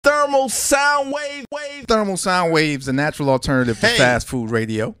Thermal Sound Wave. Thermal Sound Waves, a natural alternative to fast food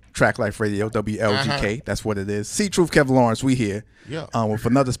radio. Track Life Radio, WLGK. That's what it is. C Truth, Kevin Lawrence, we here with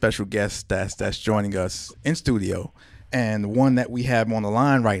another special guest that's joining us in studio, and one that we have on the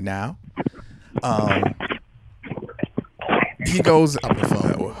line right now. He goes.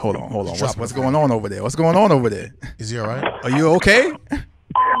 Hold on. What's going on over there? Is he all right? Are you okay?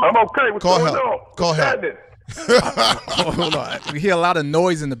 I'm okay. What's going on? Call help. Hold on. We hear a lot of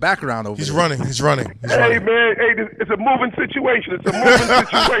noise in the background over there. He's running. Hey, man. Hey, it's a moving situation.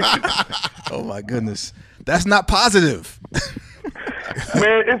 Oh, my goodness. That's not positive.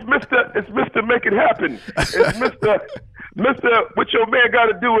 Man, it's Mr. Make It Happen. It's Mr. What your man got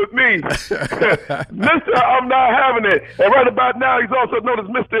to do with me. Mr. I'm not having it. And right about now, he's also known as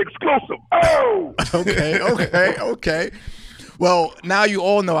Mr. Exclusive. Oh! Okay. Well, now you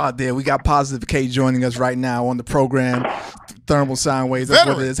all know out there, we got Positive K joining us right now on the program. Thermal Sound Waves, that's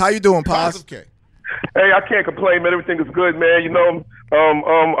what it is. How you doing, Positive K? Hey, I can't complain, man. Everything is good, man. You know,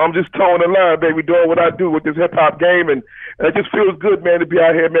 I'm just towing the line, baby, doing what I do with this hip-hop game, and it just feels good, man, to be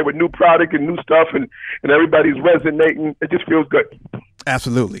out here, man, with new product and new stuff, and everybody's resonating. It just feels good.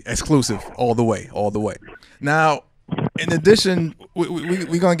 Absolutely. Exclusive all the way. Now, in addition,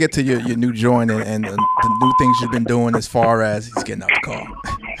 we're going to get to your new joint and the new things you've been doing as far as he's getting out the car.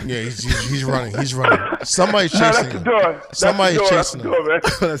 Yeah, he's running. Somebody's chasing him. Somebody's chasing him.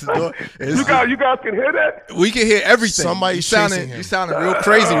 That's the door. You guys can hear that? We can hear everything. Somebody's chasing him. You sounding real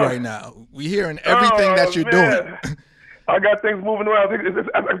crazy right now. We're hearing everything that you're doing. I got things moving around.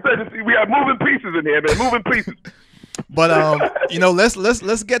 We have moving pieces in here, man. Moving pieces. But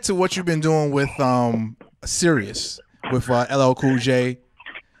let's get to what you've been doing with Sirius, with LL Cool J,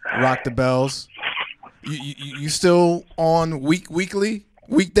 Rock the Bells. You still on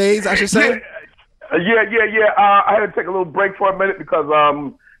weekdays, I should say? Yeah. I had to take a little break for a minute because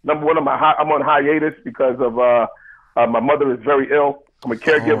number one, I'm on hiatus because of my mother is very ill. I'm a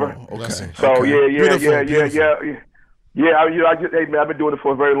caregiver. Okay. So okay. Yeah. Hey man, I've been doing it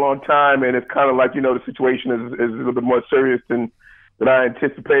for a very long time, and it's kind of like, the situation is a little bit more serious than I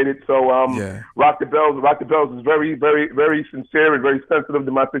anticipated. So Rock the Bells is very, very, very sincere and very sensitive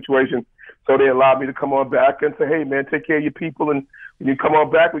to my situation. So they allowed me to come on back and say, hey man, take care of your people, and when you come on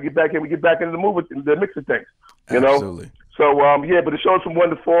back, we get back into the mix of things. Absolutely. So but the show's from 1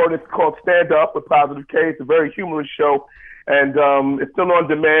 to 4, and it's called Stand Up with Positive K. It's a very humorous show, and it's still on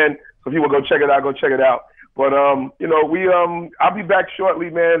demand. So if you want to go check it out. But I'll be back shortly,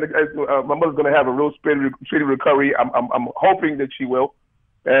 man. My mother's gonna have a real speedy recovery. I'm hoping that she will.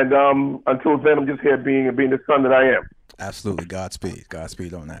 And until then, I'm just here being the son that I am. Absolutely,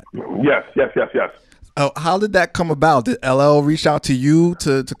 Godspeed on that. Yes. How did that come about? Did LL reach out to you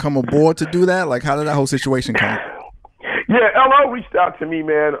to come aboard to do that? Like, how did that whole situation come? Yeah, LL reached out to me,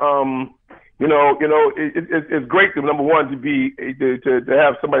 man. It's great to, number one, to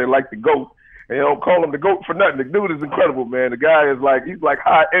have somebody like the GOAT. And you don't call him the GOAT for nothing. The dude is incredible, man. The guy is he's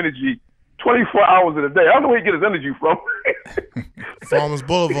high energy 24 hours in a day. I don't know where he get his energy from. Farmers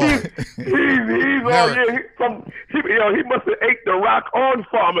Boulevard. He must have ate the rock on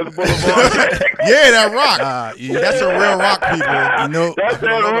Farmers Boulevard. Yeah, that rock. That's a real rock, people. That's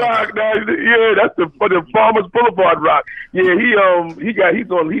that rock. That's the Farmers Boulevard rock. Yeah, he's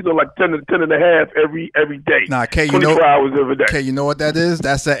on like 10 and a half every day. Nah, K, 24 hours every day. K, you know what that is?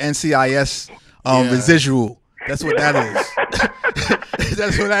 That's the NCIS residual. That's what that is.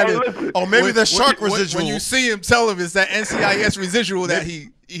 That's what that is. Oh, maybe the shark residual. When you see him, tell him it's that NCIS residual that he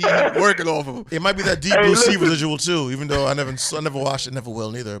working off of. It might be that Deep Blue Sea residual too. Even though I never watched it, never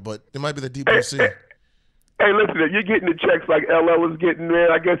will neither. But it might be the Deep Blue Sea. Hey, listen, if you're getting the checks like LL was getting, man,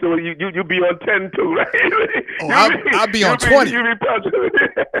 I guess you'll be on 10 too, right? I'll be on 20.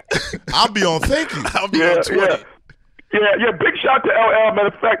 I'll be on. Thank you. I'll be on 20. Yeah. Big shout to LL. Matter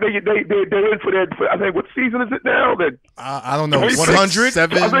of fact, they're in for that. I think, what season is it now? I don't know. 100,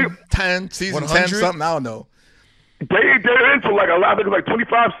 7, 10, season 100? 10, something. I don't know. They're in for like a lot. I think like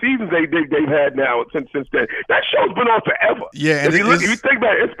 25 seasons they've had now since then. That show's been on forever. Yeah, if you think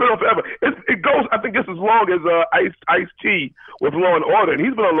about it, it's been on forever. It goes, I think, just as long as Ice-T with Law and Order, and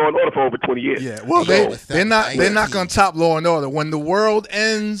he's been on Law and Order for over 20 years. Yeah, well, they're not gonna top Law and Order when the world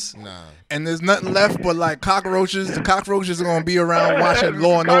ends. Nah. And there's nothing left but like cockroaches. The cockroaches are gonna be around watching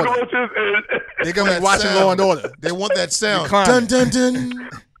Law and Order. They're gonna be watching Law and Order. They want that sound. Dun dun dun.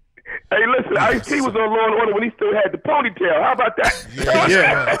 Hey, listen, Ice-T was on Law and Order when he still had the ponytail. How about that?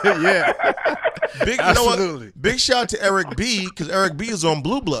 Yeah. Big shout out to Eric B, because Eric B is on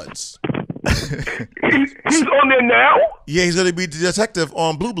Blue Bloods. He's on there now? Yeah, he's going to be the detective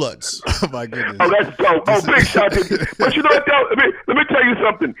on Blue Bloods. Oh, my goodness. Oh, that's dope. Oh, big shout to him. But you know what, though? Let me tell you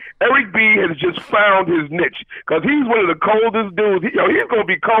something. Eric B has just found his niche because he's one of the coldest dudes. He's going to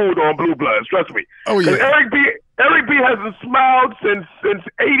be cold on Blue Bloods, trust me. Oh, yeah. Eric B hasn't smiled since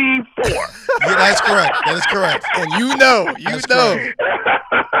 '84. Yeah, that's correct. That is correct. And you know. I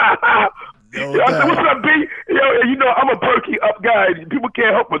said, what's up, B? I'm a perky up guy. People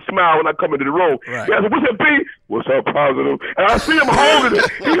can't help but smile when I come into the room. Right. I said, what's up, B? What's up, positive? And I see him holding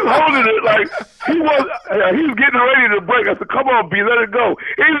it. He was holding it like he was getting ready to break. I said, come on, B, let it go.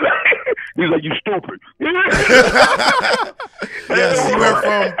 He's like, you stupid. Yes, you went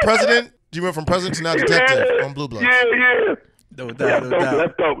from president. You went from president to now detective on Blue Bloods. Yeah. No doubt.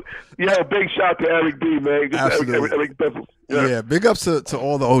 That's dope. Yeah, big shout to Eric B, man. Absolutely. Eric Biffles. Yeah, big ups to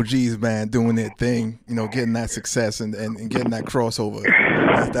all the OGs, man, doing their thing, getting that success and getting that crossover.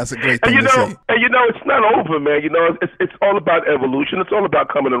 That's a great thing to see. And it's not over, man. It's all about evolution. It's all about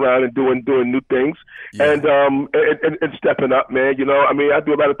coming around and doing new things and stepping up, man. I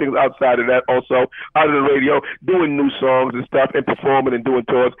do a lot of things outside of that also, out of the radio, doing new songs and stuff and performing and doing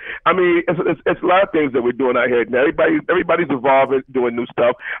tours. It's a lot of things that we're doing out here. Now, everybody's evolving, doing new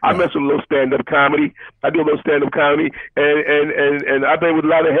stuff. I mess with a little stand-up comedy. I do a little stand-up comedy and I've been with a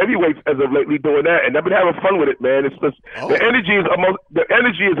lot of heavyweights as of lately doing that, and I've been having fun with it, man. It's just the energy is almost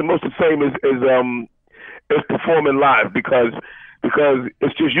the same as performing live because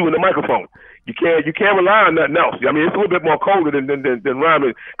it's just you and the microphone. You can't rely on nothing else. It's a little bit more colder than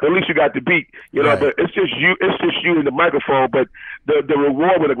rhyming, because at least you got the beat, Right. But it's just you and the microphone. But the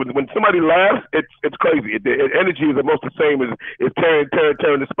reward when somebody laughs, it's crazy. The energy is almost the same as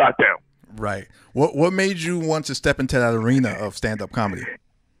tearing the spot down. Right. What made you want to step into that arena of stand-up comedy?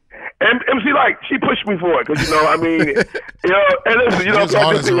 MC Light, she pushed me for it because and listen, as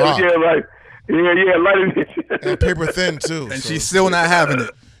hard as a rock. Light, and paper thin too. And she's still not having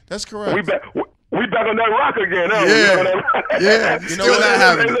it. That's correct. We back on that rock again. Yeah. Still not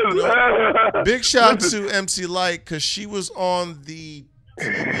having it. Big shout to MC Light because she was on the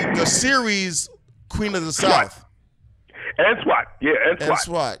series Queen of the South. And SWAT. Yeah, and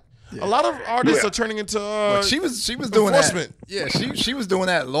SWAT. Yeah. A lot of artists are turning into she was doing that. Yeah, she was doing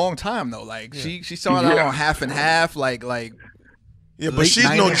that a long time though. Like she started out on Half and Half, like yeah, but she's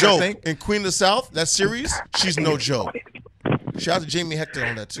 90s, no joke. In Queen of the South, that series, she's no joke. Shout out to Jamie Hector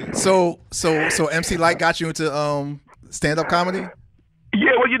on that too. So MC Light got you into stand up comedy?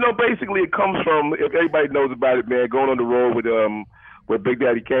 Yeah, well, basically it comes from, if everybody knows about it, man, going on the road with Big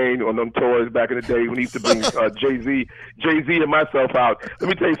Daddy Kane on them tours back in the day when he used to bring Jay-Z and myself out. Let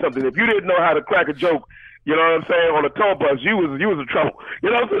me tell you something. If you didn't know how to crack a joke, you know what I'm saying, on a tour bus, you was in trouble. So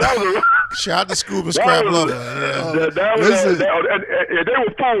that was a shout out to Scuba Scrap Lover. They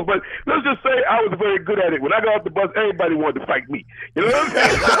were fools, but let's just say I was very good at it. When I got off the bus, everybody wanted to fight me. You know what I'm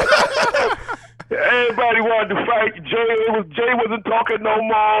saying? Everybody wanted to fight. Jay wasn't talking no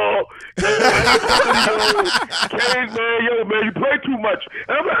more. Kane, man, you play too much.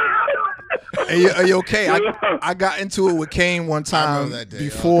 Are you okay? I got into it with Kane one time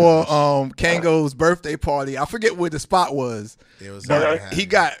before Kango's birthday party. I forget where the spot was. But he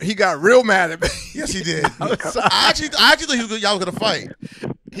got real mad at me. Yes, he did. I actually thought y'all was gonna fight.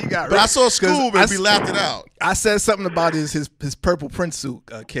 But I saw Scoob and we laughed it out. I said something about his purple print suit.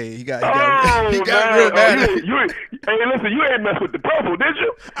 Okay, he got real mad. Hey, listen, you ain't mess with the purple, did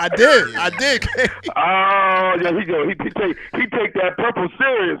you? I did. Oh, yeah, he take that purple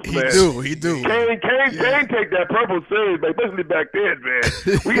serious, man. He do. Kane take that purple serious, man, especially back then, man.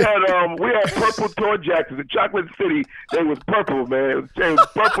 We had purple tour jackets in Chocolate City. They was purple, man. It was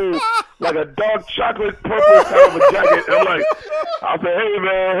purple, like a dark chocolate purple kind of a jacket. And I'm like, I said, hey,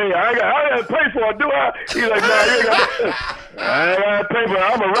 man. Hey, I gotta pay for it, do I? He's like, nah, you ain't I ain't gotta pay for it.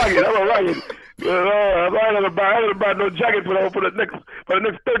 I'm a rocket. I ain't gonna buy no jacket for the next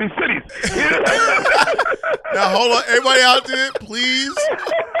 30 cities. Now hold on, everybody out there, please.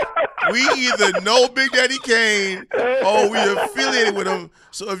 We either know Big Daddy Kane or we affiliated with him.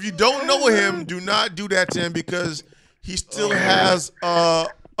 So if you don't know him, do not do that to him because he still has a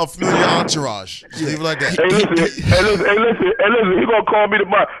familiar entourage. Just leave it like that. Hey, listen. He gonna call me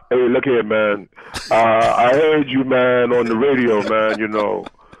tomorrow. Hey, look here, man. I heard you, man, on the radio, man.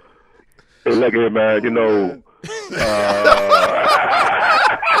 Hey, look here, man.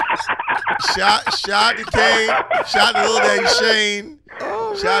 Shout to Kane. Shout to Lil Daddy Shane.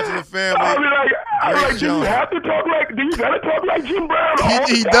 Shout to the family. I mean, do you have to talk like? Do you gotta talk like Jim Brown?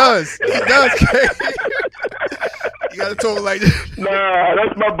 He does. He does. You gotta talk like that. Nah,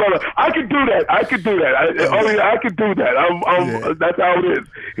 that's my brother. I could do that. I could do that. I could do that. That's how it is.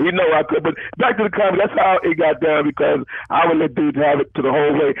 You know I could. But back to the comedy, that's how it got down because I would let dudes have it to the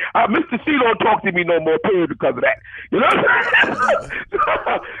whole way. Mr. C don't talk to me no more, period, because of that. You know what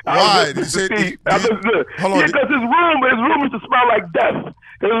I'm saying? Why? Hold on. Yeah, because his room used to smell like death.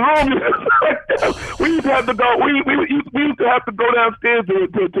 His room used to smell like death. We used to have to go. We used to have to go downstairs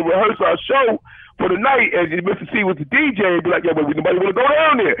to rehearse our show for the night, and Mr. C was the DJ and be like, yeah, but nobody want to go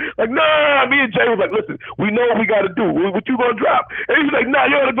down there. Like, nah, me and Jay was like, listen, we know what we got to do. What you going to drop? And he's like, nah,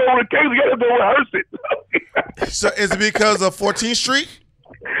 you got to go with the case. You got to go rehearse it. So is it because of 14th Street?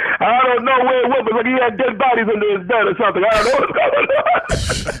 I don't know where it was, but like he had dead bodies under his bed or something. I don't know what's going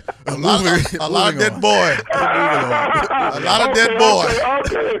on. A lot of dead boy. A lot of dead boy.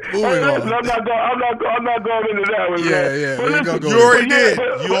 Okay. I'm not going into that one. Yeah. Listen,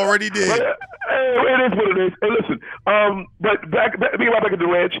 you already did. It is what it is. And listen, but back at the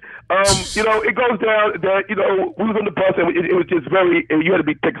ranch, it goes down that, we was on the bus and it was just you had to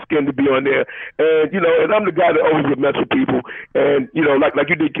be thick-skinned to be on there. And, and I'm the guy that always would mess with people. And, like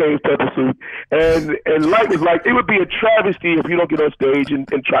you did Kane's Pepper Soup. And Light was like, it would be a travesty if you don't get on stage and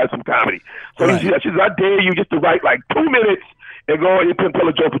try some comedy. So she says, I dare you just to write like 2 minutes and go and tell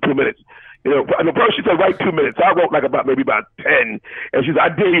a joke for 2 minutes. And first she said, write 2 minutes. So I wrote like about 10. And she said, I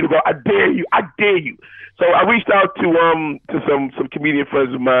dare you to go. I dare you. So I reached out to some comedian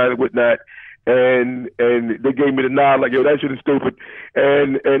friends of mine and whatnot. And they gave me the nod, like, yo, that shit is stupid.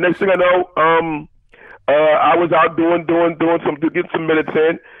 And next thing I know, I was out getting some minutes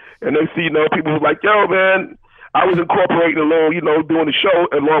in. And they see, people was like, yo, man, I was incorporating a little, doing the show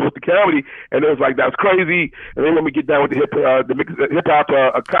along with the comedy, and it was like, that's crazy. And they let me get down with the hip hop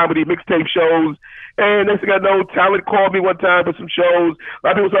comedy mixtape shows. And next thing I know, Talent called me one time for some shows. A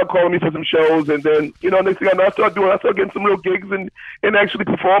lot of people started calling me for some shows, and then, next thing I know, I started getting some real gigs and actually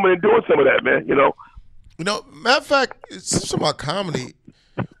performing and doing some of that, man. Matter of fact, it's about comedy.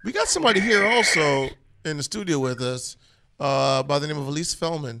 We got somebody here also in the studio with us by the name of Elise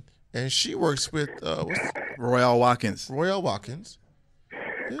Feldman. And she works with Royale Watkins. Yeah.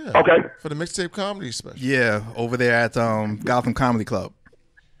 Okay. For the mixtape comedy special. Yeah, over there at Gotham Comedy Club.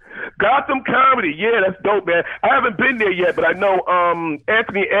 Gotham Comedy, yeah, that's dope, man. I haven't been there yet, but I know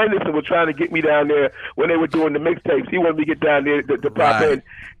Anthony Anderson was trying to get me down there when they were doing the mixtapes. He wanted me to get down there to pop in,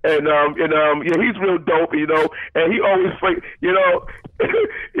 and he's real dope, and he always,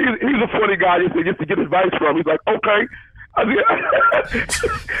 he's a funny guy just to get advice from. He's like, okay. I was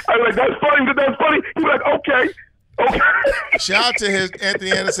like, that's funny. He's like, okay. Shout out to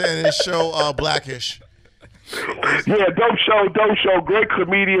Anthony Anderson and his show Blackish. Yeah, dope show. Great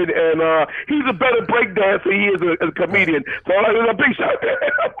comedian, and he's a better breakdancer he is a comedian. So a big shout.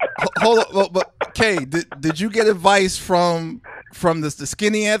 Hold on, but Kay, did you get advice from the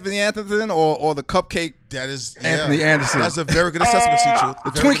skinny Anthony Anderson or the cupcake? That is Anthony Anderson. That's a very good assessment, C-Truth.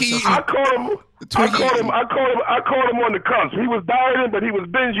 The Twinkie eating. I caught him on the cusp. He was dieting, but he was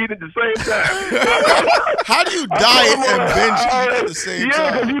binge eating at the same time. How do you diet and binge eat at the same time?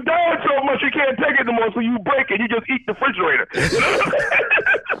 Yeah, because you diet so much you can't take it no more, so you break it. You just eat the refrigerator.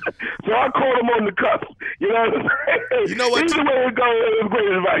 So I caught him on the cusp. You know what? Either way it goes, it was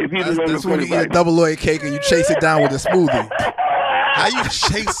great advice. That's when you eat a double layer cake and you chase it down with a smoothie. How you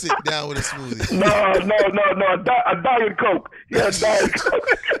chase it down with a smoothie? No. A Diet Coke. Yeah, a Diet Coke.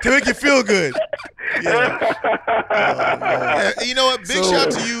 To make you feel good. Yeah. You know what? Big shout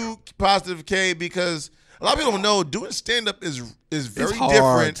out to you, Positive K, because a lot of people don't know doing stand-up is very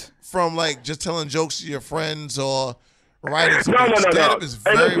different from like just telling jokes to your friends or writing something. No. Stand-up is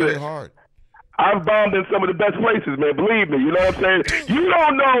very, very hard. I've bombed in some of the best places, man. Believe me, you know what I'm saying? You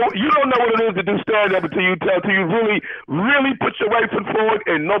don't know what it is to do stand-up until you really, really put your right foot forward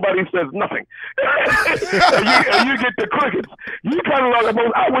and nobody says nothing. and you get the crickets. You kind of like,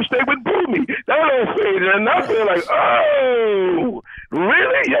 I wish they would boo me. They don't say it, and I'm feeling like, oh,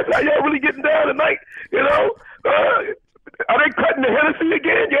 really? Yes, y'all really getting down tonight, are they cutting the Hennessy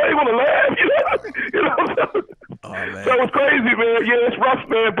again? You ain't want to laugh, Oh, so it's crazy, man. Yeah, it's rough,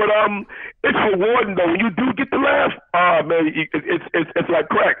 man, but it's rewarding though. When you do get the laugh, man, it's like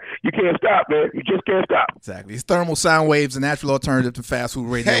crack. You can't stop, man. You just can't stop. Exactly. It's Thermal Sound Waves, a natural alternative to fast food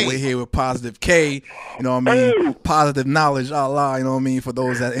radio. Hey. We're here with Positive K. You know what I mean? Hey. Positive knowledge, Allah. You know what I mean? For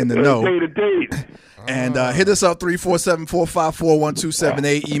those that in the know. And hit us up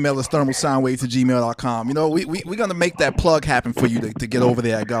 347-454-1278. Email us thermalsoundwaves@gmail.com. We're gonna make that plug happen for you to get over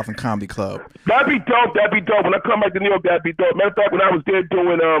there at Gotham Comedy Club. That'd be dope. When I come back to New York, that'd be dope. Matter of fact, when I was there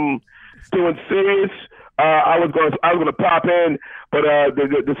doing Sirius, I was gonna pop in, but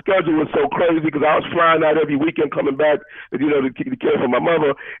the schedule was so crazy because I was flying out every weekend, coming back, to care for my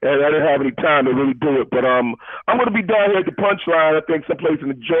mother, and I didn't have any time to really do it. But I'm gonna be down here at the Punchline, I think, someplace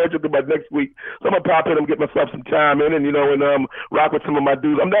in Georgia about next week. So I'm gonna pop in and get myself some time in, and rock with some of my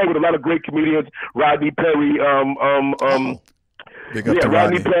dudes. I'm there with a lot of great comedians, Rodney Perry, Rodney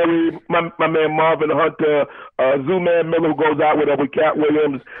Perry, my man Marvin Hunter, Zoo-Man Miller, who goes out with Cat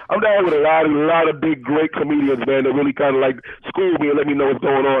Williams. I'm down with a lot of big, great comedians, man, that really kind of like school me and let me know what's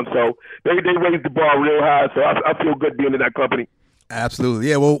going on. So they raised the bar real high, so I feel good being in that company. Absolutely.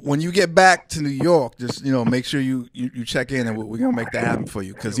 Yeah, well, when you get back to New York, just, make sure you check in, and we're going to make that happen for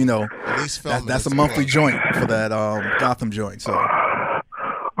you because, that's a monthly joint for that Gotham joint. So.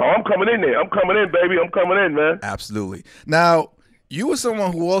 Oh, I'm coming in there. I'm coming in, baby. I'm coming in, man. Absolutely. Now, you were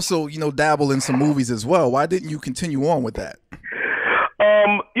someone who also, dabbled in some movies as well. Why didn't you continue on with that?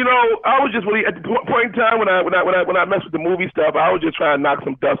 I was just really at the point in time when I messed with the movie stuff, I was just trying to knock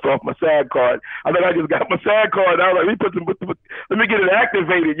some dust off my SAG card. I think I just got my SAG card. I was like, let me get it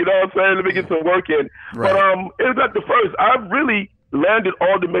activated. You know what I'm saying? Let me get some work in. Right. But it was not the first. I really landed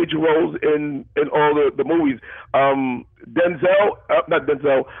all the major roles in all the movies.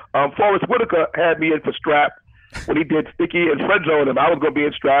 Forrest Whitaker had me in for Strap when he did Sticky and Fred Zone, and I was going to be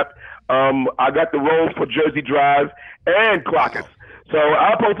in Strap. I got the roles for Jersey Drive and Clockers. So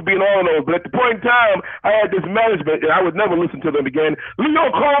I was supposed to be in all of those, but at the point in time, I had this management, and I would never listen to them again. Leo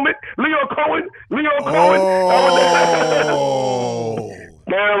Cohen. Oh.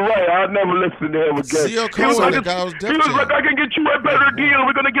 Damn right, I'll never listen to him again. He was like, I can get you a better deal.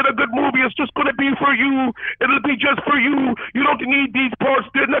 We're going to get a good movie. It's just going to be for you. It'll be just for you. You don't need these parts.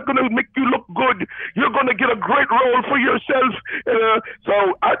 They're not going to make you look good. You're going to get a great role for yourself.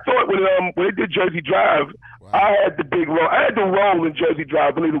 So I thought when they did Jersey Drive, I had the big role. I had the role in Jersey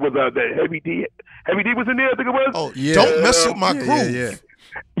Drive. I believe it was the Heavy D. Heavy D was in there, I think it was. Oh, yeah. Don't mess with my groove.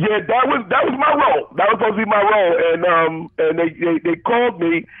 Yeah, that was my role. That was supposed to be my role, and they called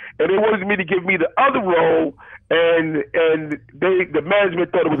me and they wanted me to give me the other role, and the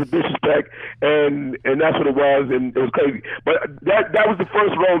management thought it was a disrespect, and that's what it was, and it was crazy. But that was the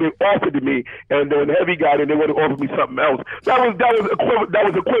first role they offered to me, and then Heavy got it, and they wanted to offer me something else. That was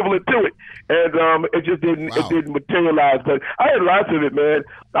equivalent to it, and it just didn't materialize. But I had lots of it, man.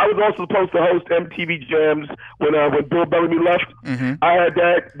 I was also supposed to host MTV Jams when Bill Bellamy left. Mm-hmm. I had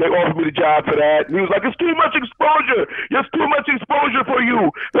that. They offered me the job for that. And he was like, "It's too much exposure. It's too much exposure for you."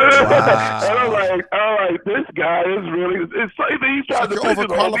 Wow. And I'm like, this guy is really. He's trying to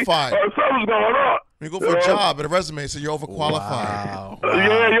overqualified. Something's going on. You go for a job and a resume, so you're overqualified. Wow.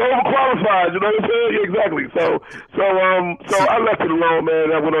 Yeah, you're overqualified. You know what I'm saying? Yeah, exactly. So I left it alone,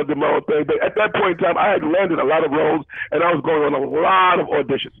 man. I went on to my own thing. But at that point in time, I had landed a lot of roles, and I was going on a lot of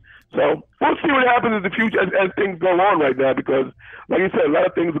auditions. So we'll see what happens in the future as things go on right now, because, like you said, a lot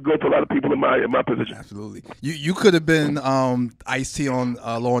of things are good for a lot of people in my position. Absolutely. You could have been Ice-T on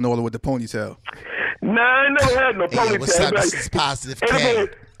Law and Order with the ponytail. Nah, I never had no ponytail. What's up? This is Positive K.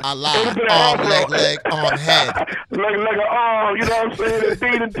 I lie. Arm, leg, arm, head. Like an arm, you know what I'm saying?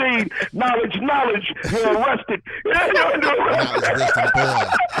 Deed and deed. Knowledge. You're arrested. You're arrested, boy.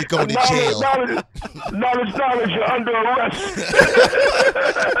 You're going to jail. Knowledge. You're under arrest.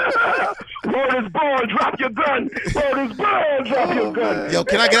 Word is born. Drop your gun. Word is born. Drop your gun. Yo,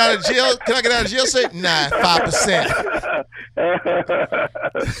 can I get out of jail? Say, nah,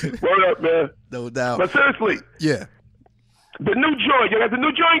 5%. Word up, man. No doubt. But seriously. Yeah. The new joint. You got the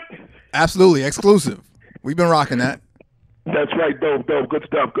new joint? Absolutely. Exclusive. We've been rocking that. That's right. Dope. Good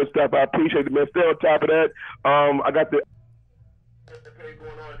stuff. I appreciate it, man. Stay on top of that. I got the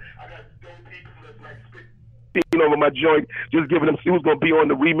going on. I got dope people that's like spitting over my joint, just giving them, see who's going to be on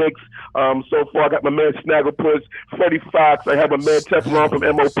the remix. So far, I got my man Snagglepuss, Freddie Fox. I have my man Teflon from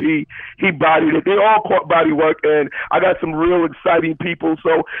MOP. He bodied it. They all caught body work, and I got some real exciting people.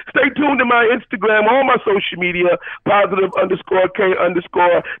 So stay tuned to my Instagram, all my social media,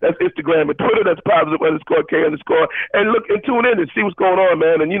 +_K_. That's Instagram and Twitter. That's +_K_. And look and tune in and see what's going on,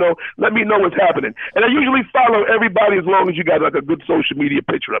 man. And let me know what's happening. And I usually follow everybody as long as you got like a good social media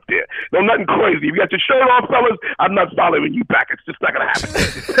picture up there. No, nothing crazy. If you got your shirt on, fellas, I'm not following you back. It's just not gonna happen.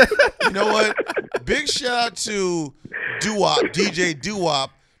 You know what? Big shout out to Doo-Wop, DJ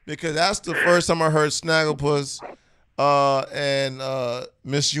Doo-Wop, because that's the first time I heard Snagglepuss and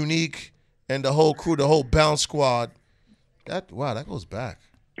Miss Unique and the whole crew, the whole Bounce Squad. That goes back.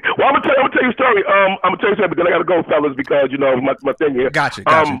 Well, I'm gonna tell you a story. I'm gonna tell you something because I gotta go, fellas, because my thing here. Gotcha.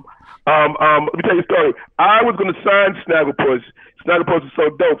 Let me tell you a story. I was gonna sign Snagglepuss. Snagglepuss is so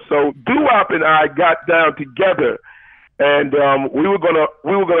dope. So Doo-Wop and I got down together, and we were gonna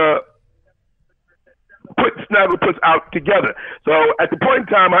put Snagglepuss out together. So at the point in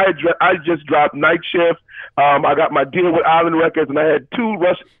time, I just dropped Night Shift. I got my deal with Island Records, and I had two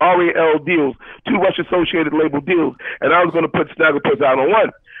RAL deals, two Rush Associated label deals, and I was going to put Snagglepuss out on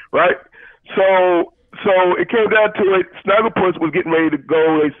one, right? So it came down to it. Snagglepuss was getting ready to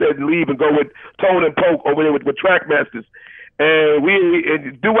go. They said leave and go with Tone and Poke over there with Trackmasters. And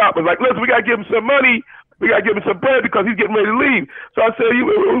Doo-Wop was like, listen, we got to give him some money. We got to give him some bread because he's getting ready to leave. So I said,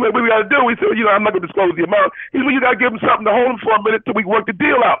 what we got to do? He said, I'm not going to disclose the amount. He said, you got to give him something to hold him for a minute till we work the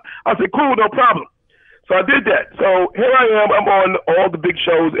deal out. I said, cool, no problem. So I did that. So here I am. I'm on all the big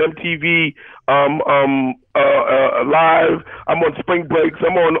shows, MTV, Live. I'm on Spring Breaks.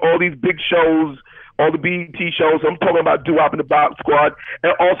 I'm on all these big shows, all the BET shows. I'm talking about Doo-Wop and the Bob Squad,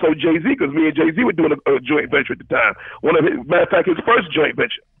 and also Jay-Z, because me and Jay-Z were doing a joint venture at the time. Matter of fact, his first joint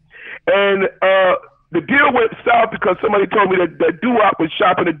venture. And the deal went south because somebody told me that Doo-Wop was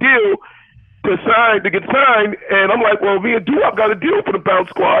shopping a deal to get signed, and I'm like, well, me and Doo-Wop got a deal for the Bounce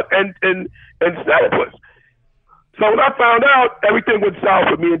Squad and Snagglepuss. So when I found out, everything went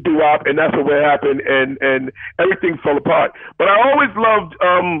south with me and Doo-Wop, and that's what happened, and everything fell apart. But I always loved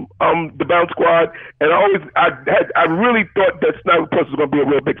the Bounce Squad, and I really thought that Snagglepuss was going to be a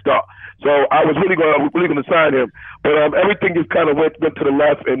real big star. So I was really going to sign him, but everything just kind of went to the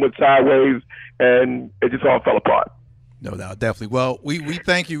left and went sideways, and it just all fell apart. No doubt, definitely. Well, we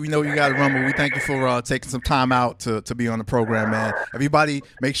thank you. We know you got to run, but we thank you for taking some time out to be on the program, man. Everybody,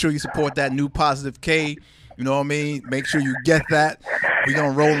 make sure you support that new Positive K. You know what I mean? Make sure you get that. We're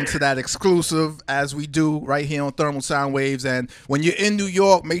going to roll into that exclusive as we do right here on Thermal Sound Waves. And when you're in New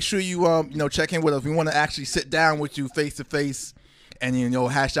York, make sure you check in with us. We want to actually sit down with you face to face and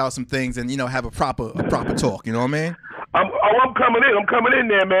hash out some things and have a proper talk. You know what I mean? I'm coming in. I'm coming in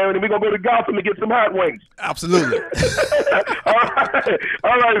there, man. And we're going to go to Gotham to get some hot wings. Absolutely.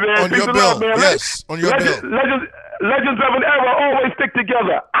 All right, man. On your bill. Man. Yes, on your bill. Legends of an era always stick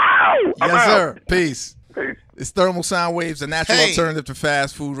together. Ow! Yes, sir. Peace. It's Thermal Sound Waves, the natural alternative to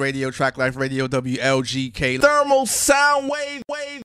fast food radio, Track Life Radio, WLGK. Thermal Sound Wave.